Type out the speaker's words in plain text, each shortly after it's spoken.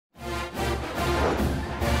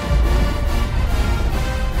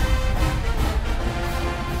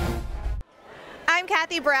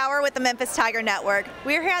Kathy Brower with the Memphis Tiger Network.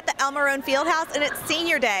 We're here at the Elma Roane Fieldhouse, and it's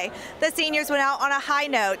senior day. The seniors went out on a high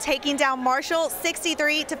note, taking down Marshall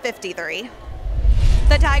 63-53.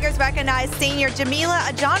 The Tigers recognized senior Jamila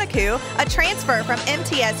Ajanaku, a transfer from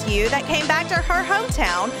MTSU that came back to her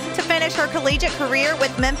hometown to finish her collegiate career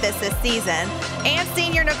with Memphis this season. And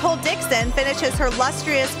senior Nicole Dickson finishes her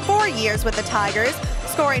lustrous 4 years with the Tigers,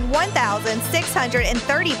 scoring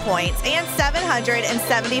 1,630 points and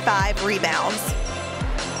 775 rebounds.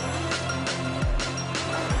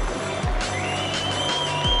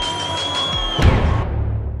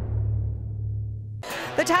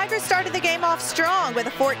 The Tigers started the game off strong with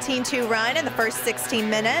a 14-2 run in the first 16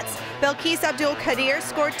 minutes. Bilquis Abdul-Qadir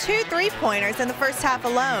scored 2 3-pointers in the first half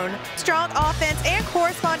alone. Strong offense and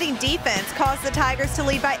corresponding defense caused the Tigers to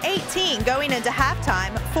lead by 18 going into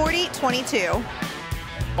halftime, 40-22.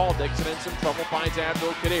 Ball, Dickson in some trouble, finds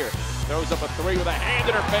Abdul-Qadir. Throws up a three with a hand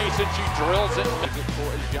in her face, and she drills it.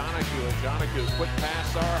 For Ajanaku. Ajanaku, quick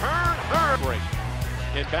pass. Hearn. Great.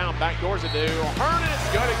 Inbound, backdoors a do. Hearn, and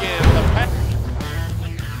it's good again.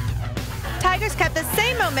 Tigers kept the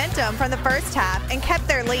same momentum from the first half and kept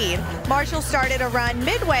their lead. Marshall started a run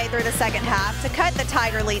midway through the second half to cut the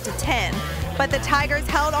Tiger lead to 10. But the Tigers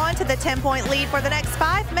held on to the 10-point lead for the next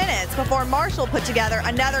 5 minutes before Marshall put together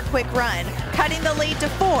another quick run, cutting the lead to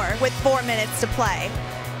 4 with 4 minutes to play.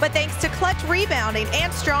 But thanks to clutch rebounding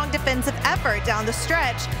and strong defensive effort down the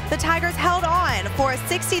stretch, the Tigers held on for a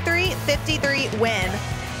 63-53 win.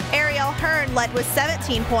 Ariel Hearn led with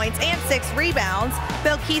 17 points and 6 rebounds.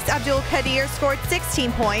 Bilquis Abdul-Qadir scored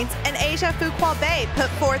 16 points, and Asia Fuqua-Bay put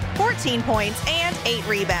forth 14 points and 8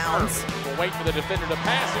 rebounds. We'll wait for the defender to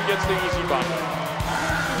pass and gets the easy bucket.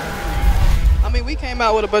 I mean, we came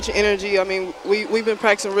out with a bunch of energy. I mean, we've been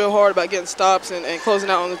practicing real hard about getting stops and closing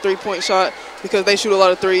out on the three-point shot because they shoot a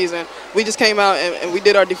lot of threes. And we just came out and we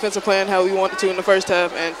did our defensive plan how we wanted to in the first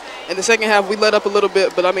half. And in the second half, we let up a little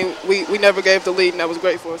bit, but I mean, we never gave the lead, and that was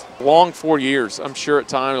great for us. Long 4 years, I'm sure at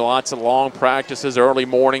times, lots of long practices, early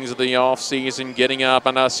mornings of the off season, getting up.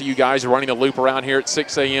 I know I see you guys are running the loop around here at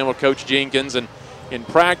 6 a.m. with Coach Jenkins and in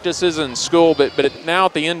practices and school, but now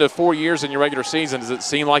at the end of 4 years in your regular season, does it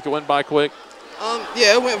seem like it went by quick?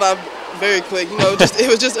 Yeah, it went by very quick. You know, it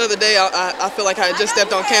was just the other day. I feel like I had just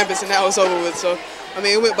stepped on campus and now it's over with. So, I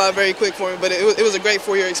mean, it went by very quick for me, but it was a great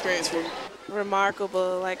 4-year experience for me.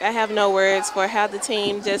 Remarkable. Like, I have no words for how the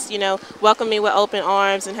team just, welcomed me with open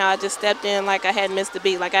arms and how I just stepped in like I hadn't missed a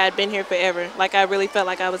beat, like I had been here forever. Like, I really felt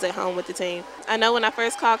like I was at home with the team. I know when I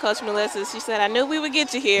first called Coach Melissa, she said, I knew we would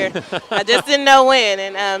get you here. I just didn't know when.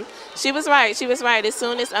 And she was right. She was right. As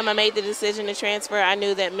soon as I made the decision to transfer, I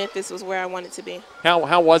knew that Memphis was where I wanted to be.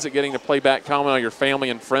 How was it getting to play back home? I know your family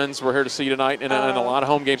and friends were here to see you tonight in a lot of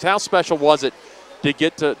home games. How special was it to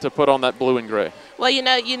get to put on that blue and gray? Well, you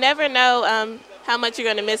never know how much you're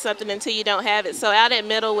going to miss something until you don't have it. So out at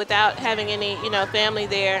middle without having any, family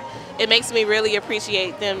there, it makes me really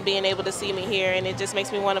appreciate them being able to see me here, and it just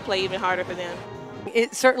makes me want to play even harder for them.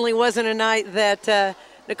 It certainly wasn't a night that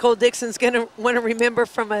Nicole Dickson's going to want to remember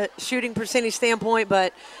from a shooting percentage standpoint,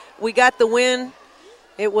 but we got the win.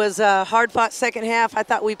 It was a hard-fought second half. I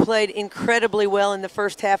thought we played incredibly well in the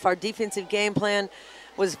first half. Our defensive game plan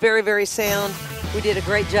was very, very sound. We did a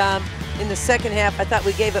great job. In the second half, I thought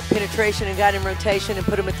we gave up penetration and got in rotation and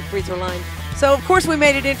put them at the free throw line. So, of course, we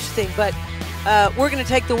made it interesting, but we're going to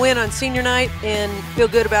take the win on senior night and feel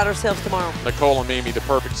good about ourselves tomorrow. Nicole and Mimi, the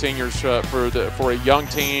perfect seniors for a young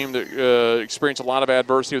team that experienced a lot of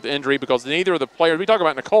adversity with injury, because neither of the players, we talk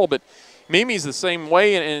about Nicole, but Mimi's the same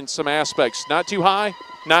way in some aspects. Not too high,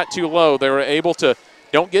 not too low. They were able to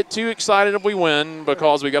don't get too excited if we win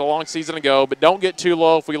because we got a long season to go, but don't get too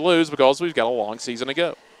low if we lose because we've got a long season to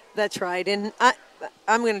go. That's right, and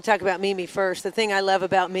I'm going to talk about Mimi first. The thing I love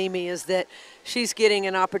about Mimi is that she's getting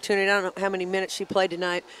an opportunity. I don't know how many minutes she played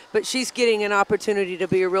tonight, but she's getting an opportunity to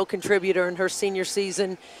be a real contributor in her senior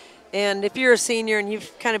season. And if you're a senior and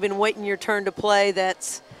you've kind of been waiting your turn to play,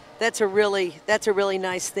 that's a really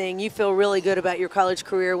nice thing. You feel really good about your college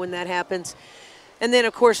career when that happens. And then,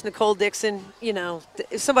 of course, Nicole Dickson,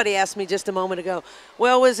 somebody asked me just a moment ago,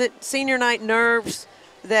 well, was it senior night nerves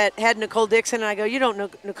that had Nicole Dickson? And I go, you don't know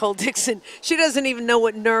Nicole Dickson. She doesn't even know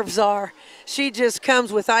what nerves are. She just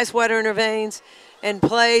comes with ice water in her veins and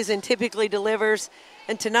plays and typically delivers.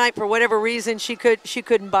 And tonight, for whatever reason, she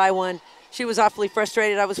couldn't buy one. She was awfully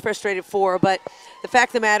frustrated. I was frustrated for her. But the fact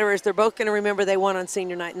of the matter is they're both going to remember they won on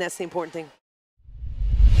senior night, and that's the important thing.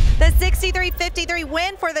 The 63-53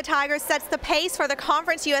 win for the Tigers sets the pace for the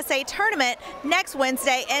Conference USA tournament next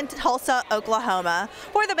Wednesday in Tulsa, Oklahoma.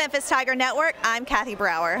 For the Memphis Tiger Network, I'm Kathy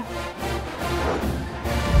Brower.